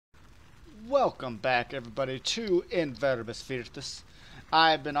Welcome back, everybody, to Verbis.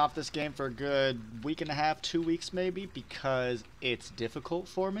 I've been off this game for a good week and a half, 2 weeks maybe, because it's difficult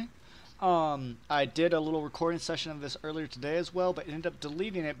for me. I did a little recording session of this earlier today as well, but ended up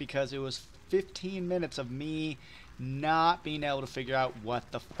deleting it because it was 15 minutes of me not being able to figure out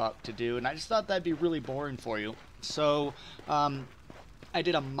what the fuck to do, and I just thought that'd be really boring for you. So, I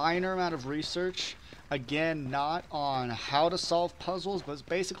did a minor amount of research. Again, not on how to solve puzzles, but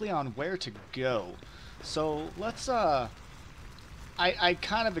basically on where to go. So let's I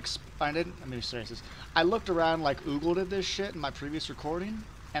kind of let me rephrase this. I looked around like Oogle did this shit in my previous recording,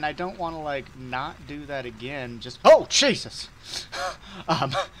 and I don't want to like not do that again. Oh Jesus,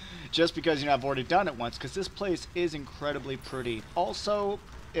 just because I've already done it once, because this place is incredibly pretty. Also,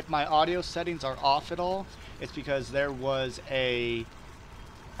 if my audio settings are off at all, it's because there was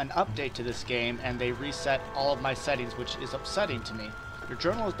an update to this game and they reset all of my settings, which is upsetting to me. Your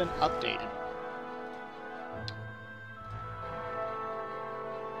journal has been updated.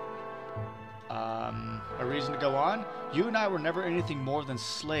 A reason to go on? You and I were never anything more than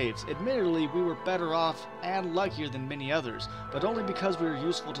slaves. Admittedly, we were better off and luckier than many others, but only because we were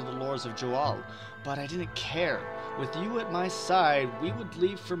useful to the lords of Joal. But I didn't care. With you at my side, we would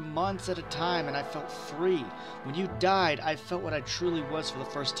leave for months at a time, and I felt free. When you died, I felt what I truly was for the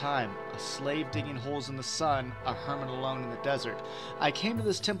first time. A slave digging holes in the sun, a hermit alone in the desert. I came to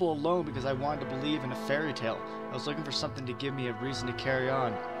this temple alone because I wanted to believe in a fairy tale. I was looking for something to give me a reason to carry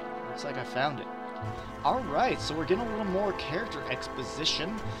on. Looks like I found it. Alright, so we're getting a little more character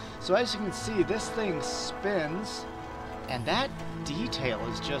exposition. So as you can see, this thing spins, and that detail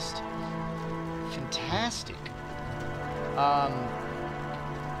is just fantastic.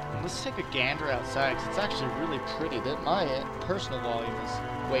 Let's take a gander outside, because it's actually really pretty. My personal volume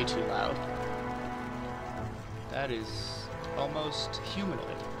is way too loud. That is almost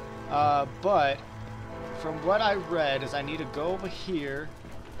humanoid. But from what I read is I need to go over here,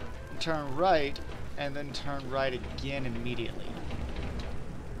 turn right, and then turn right again immediately.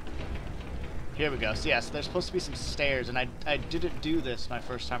 Here we go. So yeah, so there's supposed to be some stairs, and I didn't do this my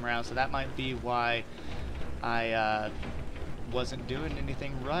first time around, so that might be why I wasn't doing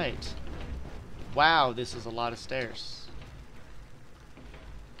anything right. Wow, this is a lot of stairs.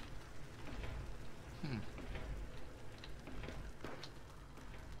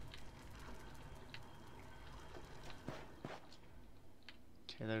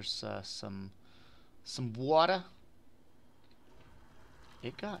 Okay, there's some water.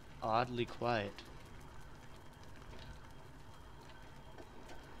 It got oddly quiet.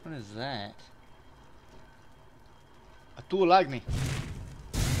 What is that? Tu lagni.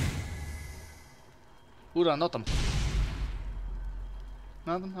 Ura notam.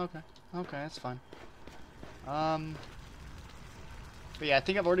 Nothing? Okay. Okay, that's fine. But yeah, I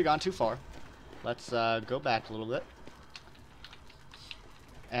think I've already gone too far. Let's go back a little bit.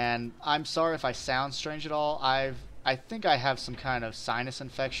 And I'm sorry if I sound strange at all. I think I have some kind of sinus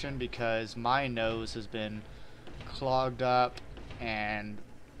infection because my nose has been clogged up and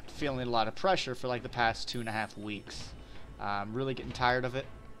feeling a lot of pressure for like the past 2.5 weeks. I'm really getting tired of it,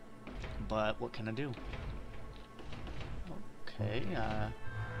 but what can I do? Okay,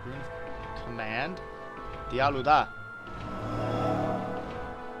 rune of command. Dialuda.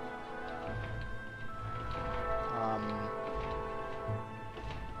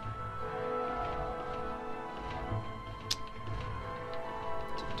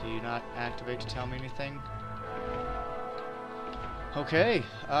 Do you not activate to tell me anything? Okay,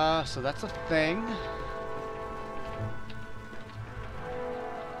 so that's a thing.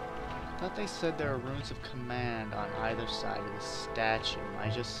 I thought they said there are runes of command on either side of the statue. I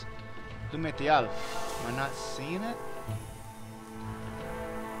just... Lumetial. Am I not seeing it?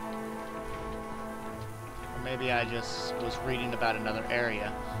 Or maybe I just was reading about another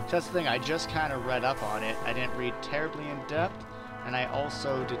area. So that's the thing, I just kind of read up on it. I didn't read terribly in depth, and I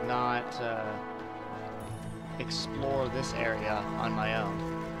also did not explore this area on my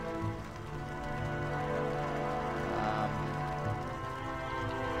own.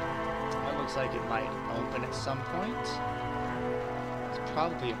 Looks like it might open at some point. It's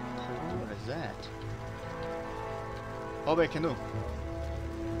probably a pool. What is that? Obe canoe.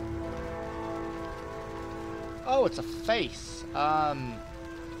 Oh, it's a face. So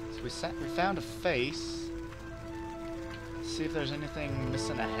we found a face. Let's see if there's anything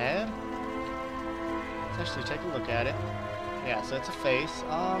missing ahead. Let's actually take a look at it. Yeah, so it's a face.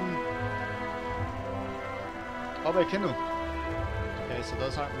 Obe canoe. Okay, so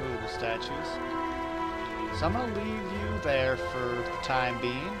those aren't movable statues. So I'm going to leave you there for the time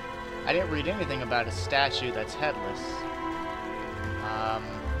being. I didn't read anything about a statue that's headless.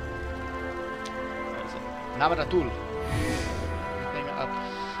 Navaratul. Anything up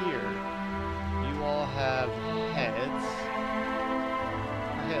here? You all have heads.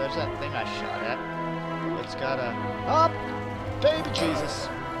 Oh, hey, there's that thing I shot at. It's got a... Up! Baby Jesus!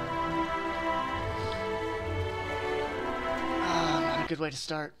 Not a good way to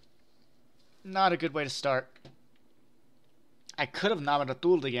start. Not a good way to start. I could have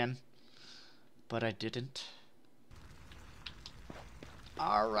Navaratuled again, but I didn't.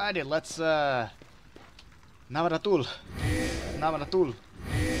 Alrighty, let's Navaratul. Navaratul.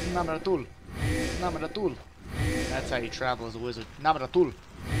 Navaratul. Navaratul. That's how you travel as a wizard. Navaratul.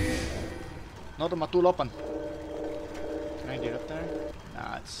 Nodamatul open. Can I get up there?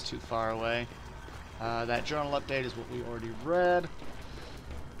 Nah, it's too far away. That journal update is what we already read.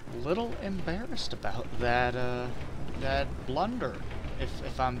 A little embarrassed about that that blunder,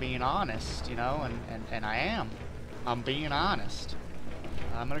 if I'm being honest, you know, and I am. I'm being honest.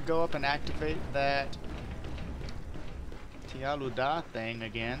 I'm gonna go up and activate that Tialuda thing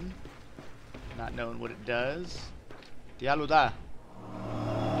again, not knowing what it does. Tialuda.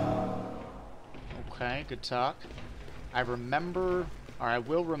 Okay, good talk. I remember, or I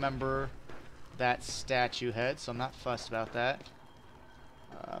will remember, that statue head, so I'm not fussed about that.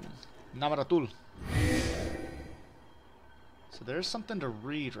 Namaratul. So there's something to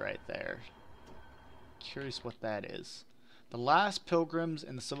read right there. Curious what that is. The last pilgrims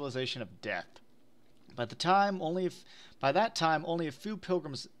in the civilization of death. By that time, only a few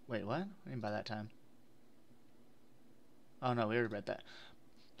pilgrims. Wait, what? What do you mean by that time? Oh no, we already read that.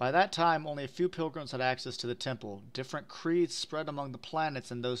 By that time, only a few pilgrims had access to the temple. Different creeds spread among the planets,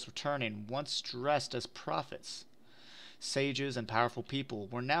 and those returning, once dressed as prophets, sages, and powerful people,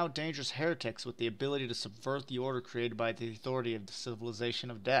 were now dangerous heretics with the ability to subvert the order created by the authority of the civilization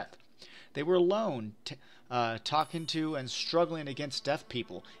of death. They were alone, talking to and struggling against deaf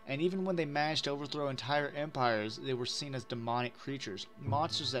people, and even when they managed to overthrow entire empires, they were seen as demonic creatures,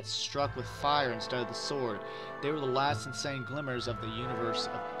 monsters that struck with fire instead of the sword. They were the last insane glimmers of the universe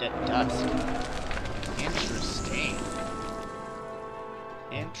of dead dust. Interesting.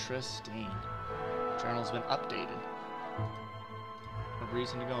 Interesting. Journal's been updated. No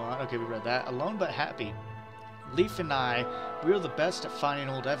reason to go on. Okay, we read that. Alone but happy. Leaf and I, we were the best at finding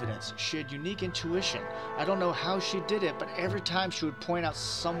old evidence. She had unique intuition. I don't know how she did it, but every time she would point out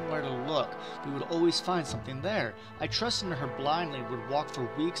somewhere to look, we would always find something there. I trusted in her blindly and would walk for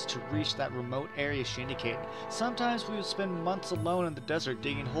weeks to reach that remote area she indicated. Sometimes we would spend months alone in the desert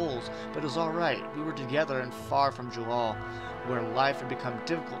digging holes, but it was alright. We were together and far from Jalal, where life had become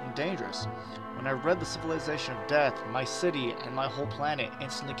difficult and dangerous. When I read The Civilization of Death, my city and my whole planet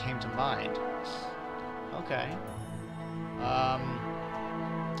instantly came to mind. Okay.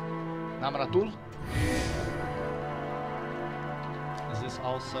 Namaratul? Is this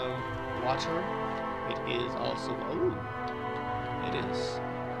also water? It is also... Oh! It is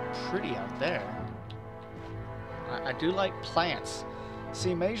pretty out there. I do like plants.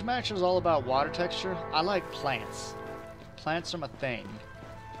 See, Mage Match is all about water texture. I like plants. Plants are my thing.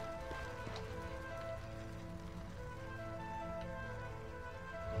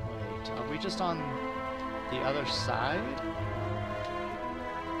 Wait, are we just on the other side?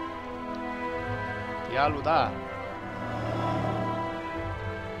 Yaluda.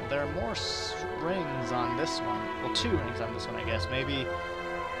 There are more rings on this one. Well, 2 rings on this one, I guess. Maybe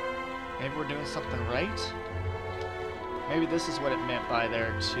we're doing something right? Maybe this is what it meant by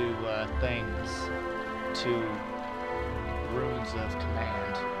their 2 things. 2 runes of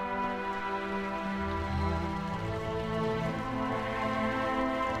command.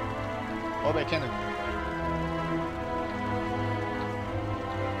 Obekenu.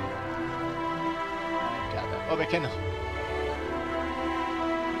 I got that. Obekenu.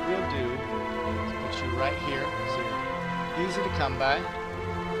 What we'll do is put you right here, so you're easy to come by.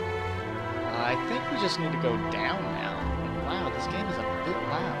 I think we just need to go down now. Wow, this game is a bit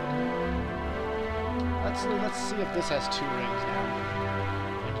loud. Let's see if this has 2 rings now.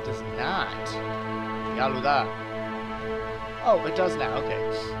 And it does not. Yaluda. Oh, it does now. Okay.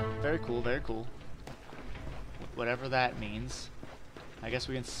 Very cool, very cool. Whatever that means. I guess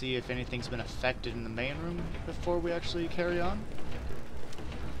we can see if anything's been affected in the main room before we actually carry on.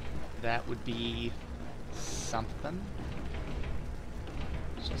 That would be something.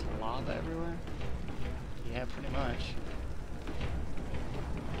 It's just lava everywhere. Yeah, pretty much.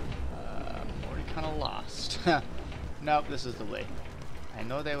 I'm already kind of lost. Nope, this is the way. I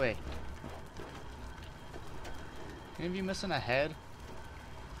know the way. Any of you missing a head?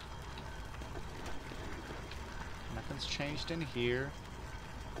 Nothing's changed in here.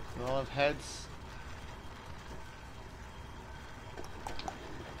 We all have heads.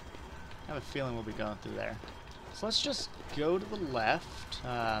 have a feeling we'll be going through there. So let's just go to the left.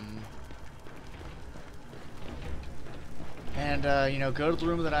 And, you know, go to the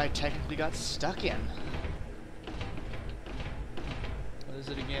room that I technically got stuck in. What is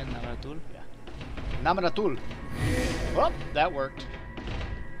it again? Namaratul? Yeah. Namaratul! Oh, that worked.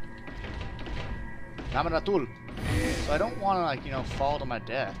 Namaratul! So I don't want to, like, you know, fall to my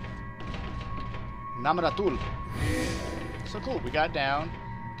death. Namaratul! So cool, we got down,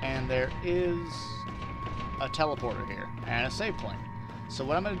 and there is a teleporter here, and a save point. So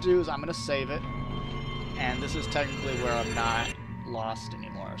what I'm going to do is I'm going to save it, and this is technically where I'm not lost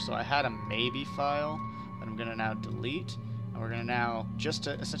anymore. So I had a maybe file that I'm going to now delete, and we're going to now, just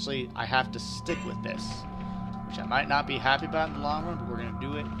to, essentially, I have to stick with this, which I might not be happy about in the long run, but we're going to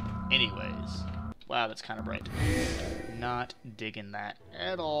do it anyways. Wow, that's kind of bright. Not digging that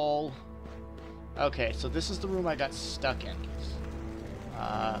at all. Okay, so this is the room I got stuck in.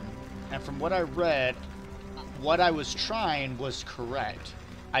 And from what I read, what I was trying was correct.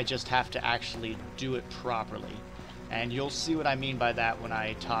 I just have to actually do it properly. And you'll see what I mean by that when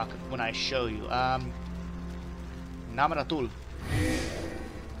I show you. Namaratul.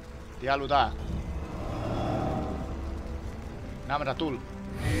 Dialuda. Namaratul.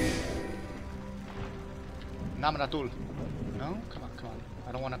 Namaratul. No? Come on, come on.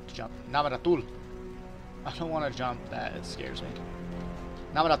 I don't want to jump. Namaratul. I don't want to jump that. It scares me.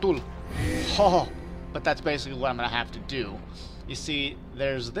 Namaratul. Oh, but that's basically what I'm going to have to do. You see,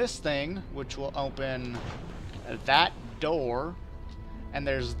 there's this thing, which will open that door. And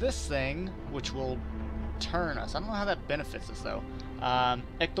there's this thing, which will turn us. I don't know how that benefits us, though.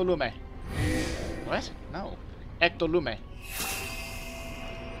 Ectolume. What? No. Ectolume.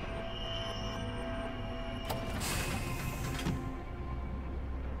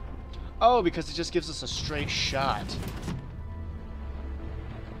 Oh, because it just gives us a straight shot.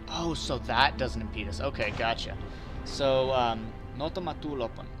 Oh, so that doesn't impede us. Okay, gotcha. So, Nota Matul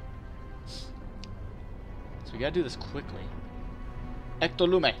open. So we gotta do this quickly.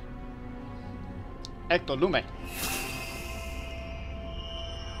 Ectolume. Ectolume.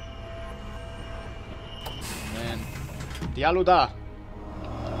 And then Dialuda.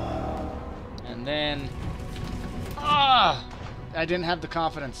 And then I didn't have the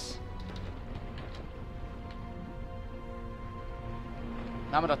confidence.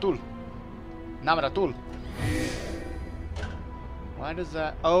 Namaratul. Namaratul. Why does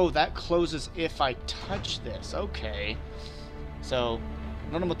that... Oh, that closes if I touch this. Okay. So,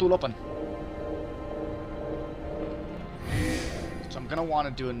 Nonamatul open. So I'm going to want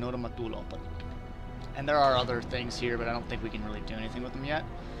to do a Nonamatul open. And there are other things here, but I don't think we can really do anything with them yet.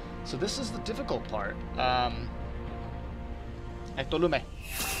 So this is the difficult part. Ectolume.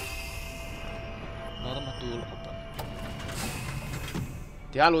 Nonamatul open.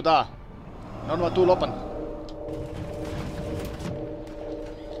 Dialuda. Nonamatul open.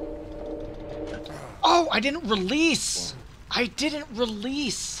 Oh, I didn't release! I didn't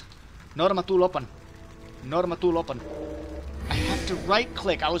release! Nonamatul open. Nonamatul open. I have to right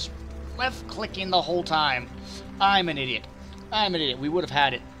click. I was left clicking the whole time. I'm an idiot. I'm an idiot. We would have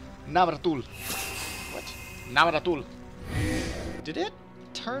had it. Namaratul. What? Namaratul. Did it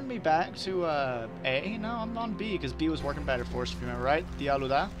turn me back to A? No, I'm on B because B was working better for us, if you remember, right?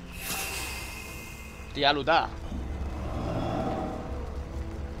 Dialuda. Dialuda.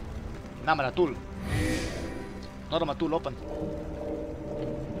 Namaratul. Nonamatul open.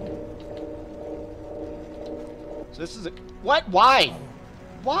 So this is a... What? Why?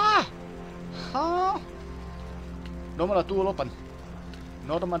 Why? Huh? Nonamatul open.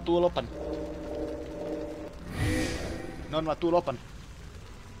 Nonamatul open. Nonamatul open.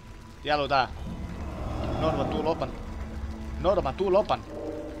 Dialuda. Nonamatul open. Nonamatul open.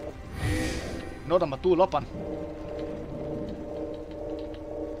 Nonamatul open.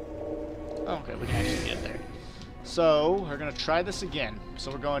 Okay, we can actually get there. So, we're going to try this again.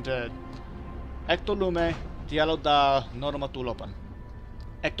 So we're going to Ectolume, Dialuda, Nonamatul open.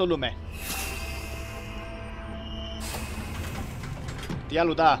 Ectolume.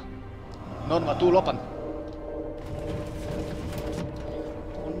 Dialuda, Nonamatul open.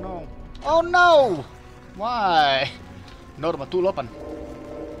 Oh no. Oh no! Why? Nonamatul open.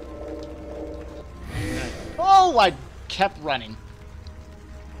 Oh, I kept running.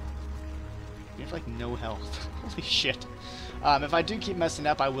 You have like no health. Holy shit. If I do keep messing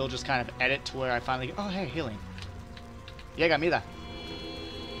up, I will just kind of edit to where I finally get... Oh, hey, healing. Llega, mira.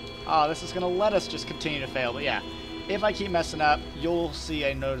 Oh, this is going to let us just continue to fail. But yeah, if I keep messing up, you'll see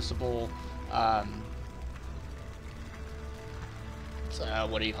a noticeable...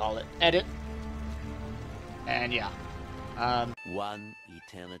 what do you call it? Edit. And yeah. One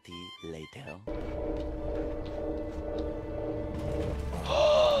eternity later.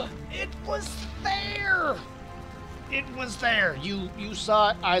 It was there! It was there. You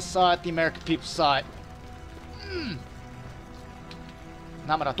saw it, I saw it, the American people saw it.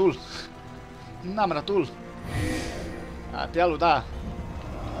 Namaratul. Namaratul. Tialuda.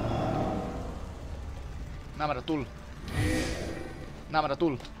 Namaratul.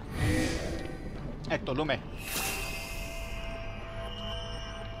 Namaratul. Hector Lume.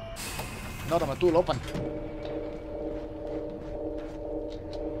 Namaratul, open.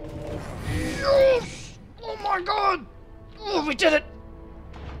 Yes! Oh my god! Oh, we did it!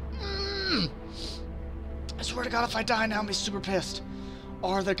 I swear to god, if I die now, I'm gonna be super pissed.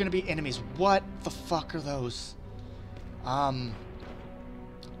 Are there gonna be enemies? What the fuck are those?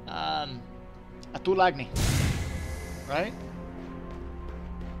 Atulagni. Right?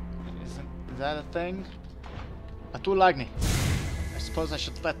 Is that a thing? Atulagni. I suppose I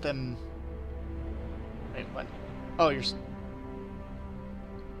should let them... Wait, what? Oh, you're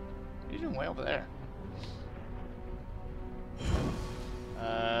doing way over there.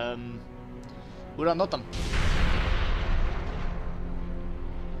 Uranotam.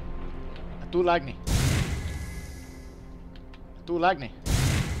 Atulagni. Atulagni.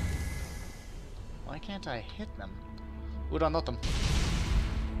 Why can't I hit them? Uranotam.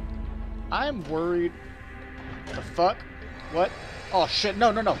 I'm worried. The fuck? What? Oh shit,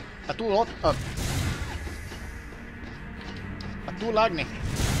 no. Atulagni.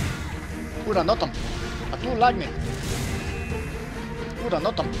 Uranotam. Atulagni.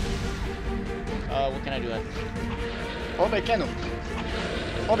 Uranotam. What can I do? Obe Kenu.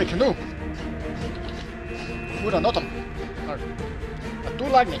 Obe Kenu. Uranotam.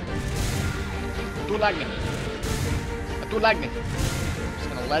 Atulagni. Atulagni. Atulagni. Just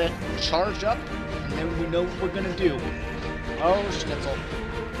gonna let it charge up, and then we know what we're gonna do. Oh, schnitzel.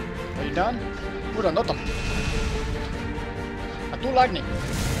 Are you done? Uranotam. Atulagni.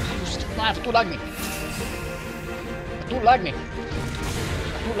 You still alive. Atulagni. Atulagni.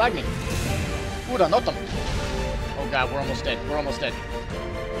 Atulagni. Uranotam. Oh god, we're almost dead. We're almost dead.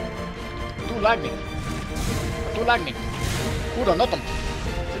 Atulagni. Atulagni. Uranotam.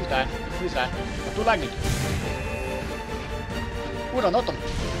 Please die. Please die. Atulagni. Uranotam.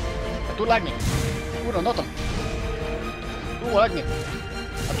 Atulagni. Uranotam. Atulagni.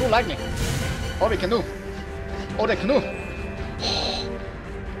 Atulagni. Obe Kenu. Obe Kenu.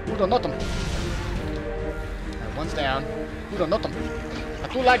 Uranotam. One's down. Uranotam.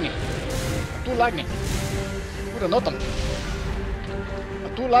 Atulagni. Atulagni. Uranotam.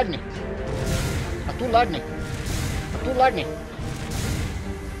 Atulagni. Atulagni. Atulagni.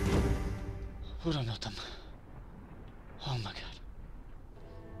 Uranotam. Oh my god.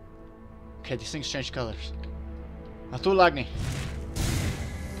 Okay, these things change colors. Atulagni.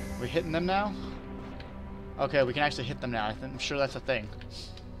 We hitting them now? Okay, we can actually hit them now. I'm sure that's a thing.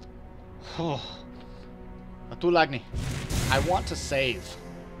 Oh. Atulagni. I want to save.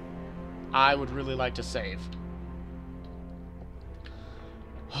 I would really like to save.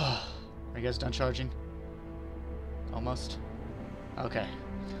 Are you guys done charging? Almost? Okay.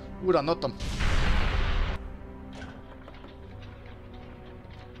 Uranotam.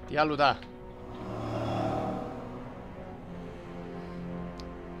 Dialuda.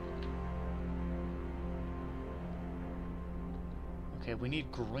 Okay, we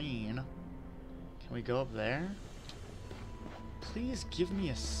need green. Can we go up there? Please give me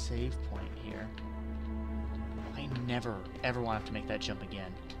a save point here. I never, ever want to have to make that jump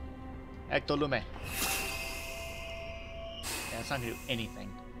again. Ectolume. Yeah, it's not gonna do anything.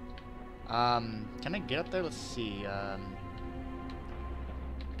 Can I get up there? Let's see.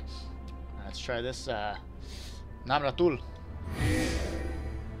 Let's try this. Namratul.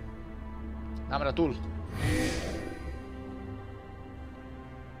 Namratul.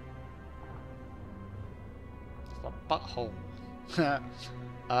 It's a butthole.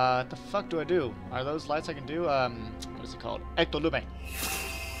 What the fuck do I do? Are those lights I can do? What is it called? Ectolume.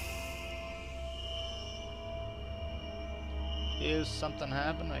 Is something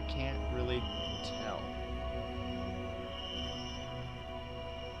happening? I can't really tell.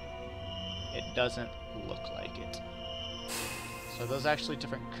 It doesn't look like it. So are those actually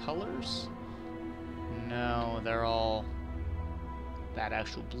different colors? No, they're all that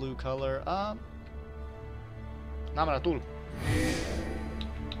actual blue color. Namaratul.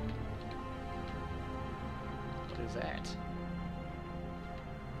 What is that?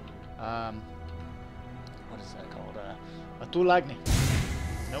 What is that called? Atulagni.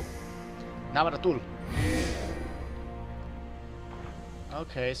 Nope. Namaratul.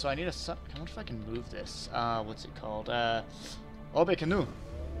 Okay, so I need a... I wonder if I can move this. What's it called? Obe Canoe.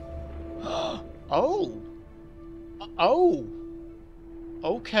 Oh! Oh!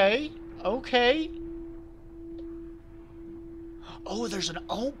 Okay. Okay. Oh, there's an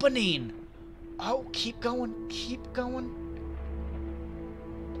opening! Oh, keep going. Keep going.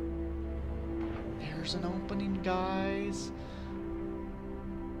 There's an opening, guys.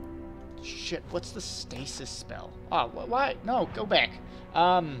 Shit, what's the stasis spell? Oh, why? No, go back.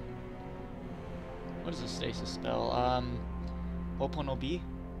 What is the stasis spell? Oponobi?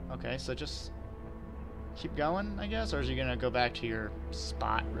 Okay, so just keep going, I guess? Or is he gonna go back to your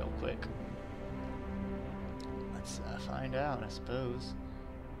spot real quick? Let's find out, I suppose.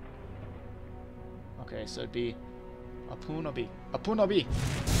 Okay, so it'd be Apunobi. Apunobi!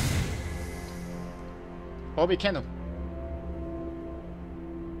 Obi Kenu.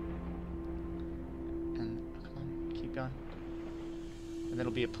 And, come on, keep going. And then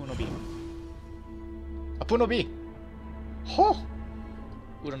it'll be Apunobi. Apunobi! Ho!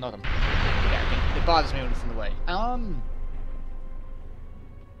 We don't know them. Yeah, it bothers me when it's in the way.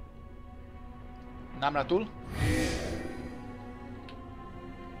 Namratul?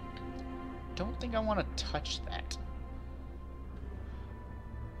 Don't think I want to touch that.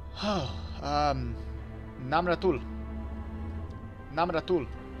 Namratul. Namratul.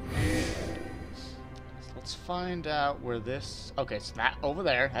 So let's find out where this... Okay, so that over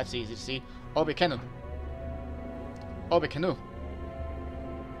there. That's easy to see. Obi Kenu. Obi Kenu.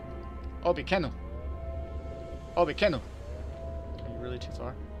 Obi Kenu. Obi Kenu. Are you really too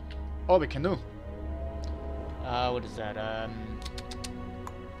far? Obi Kenu. What is that?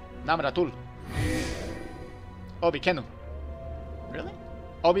 Namratul. Obi Kenu. Really?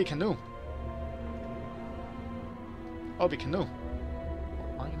 Obi Kenu. Obi Kenu.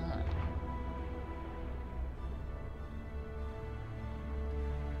 Why not?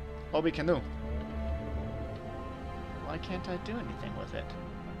 Obi Kenu. Why can't I do anything with it?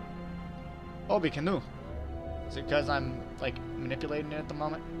 Obi Kenu. Is it because I'm, like, manipulating it at the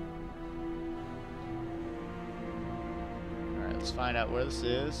moment? Alright, let's find out where this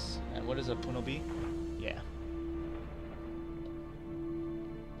is. And what is a Punobi? Yeah.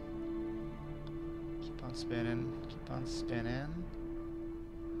 Keep on spinning. Keep on spinning.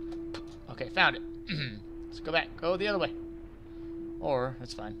 Okay, found it. Let's go back. Go the other way. Or,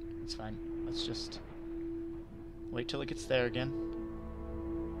 it's fine. It's fine. Let's just wait till it gets there again.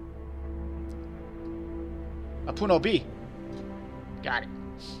 Apuno B. Got it.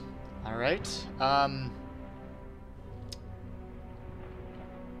 Alright. I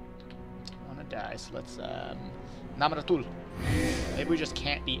wanna die, so let's Namratul. Maybe we just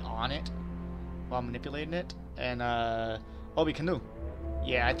can't be on it while manipulating it. And Obi Canoe.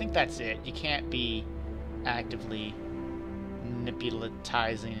 Yeah, I think that's it. You can't be actively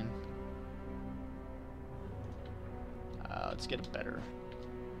manipulatizing. Let's get a better.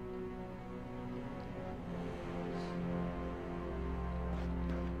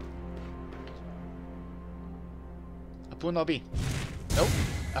 Apunobi. Nope.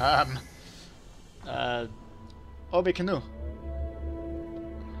 Obi Canoe.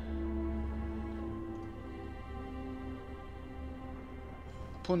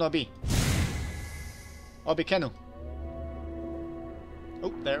 Punobi. Obi Canoe.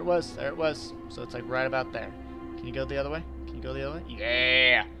 Oh, there it was. There it was. So it's like right about there. Can you go the other way? Can you go the other way?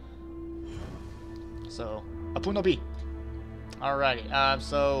 Yeah. So Apunobi. Alrighty.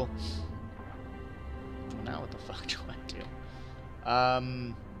 So now what the fuck do I do?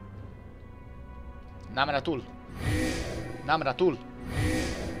 Namratul. Namratul.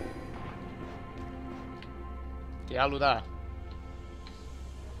 Te aluda.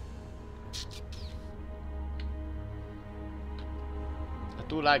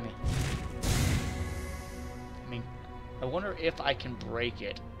 Atu lag me. I mean, I wonder if I can break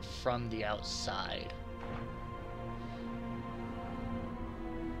it from the outside.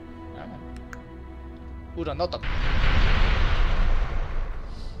 I don't know. Uranotam.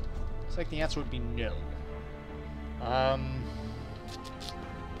 Looks like the answer would be no.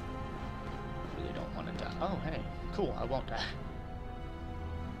 Really don't want to die. Oh, hey. Cool, I won't die.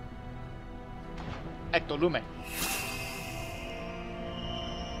 Ectolume.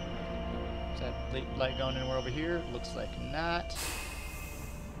 Is that light going anywhere over here? Looks like not.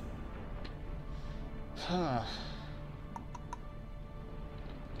 Huh.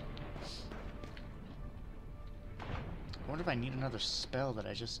 I wonder if I need another spell that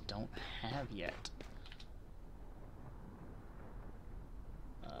I just don't have yet.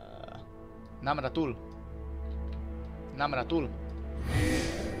 Namratul. Namratul.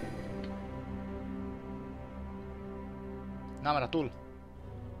 Namratul.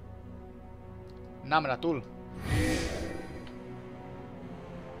 Namratul.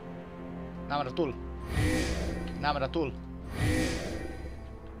 Namratul. Namratul.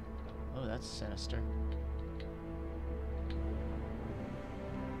 Oh, that's sinister.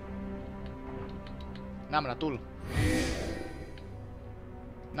 Namratul.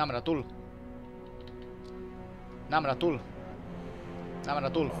 Namratul. Namratul.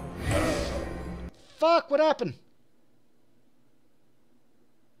 Namratul. Fuck, what happened?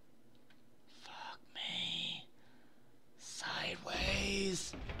 Fuck me.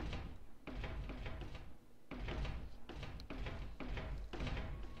 Sideways.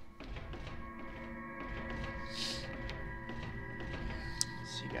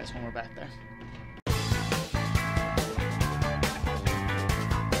 See you guys when we're back there.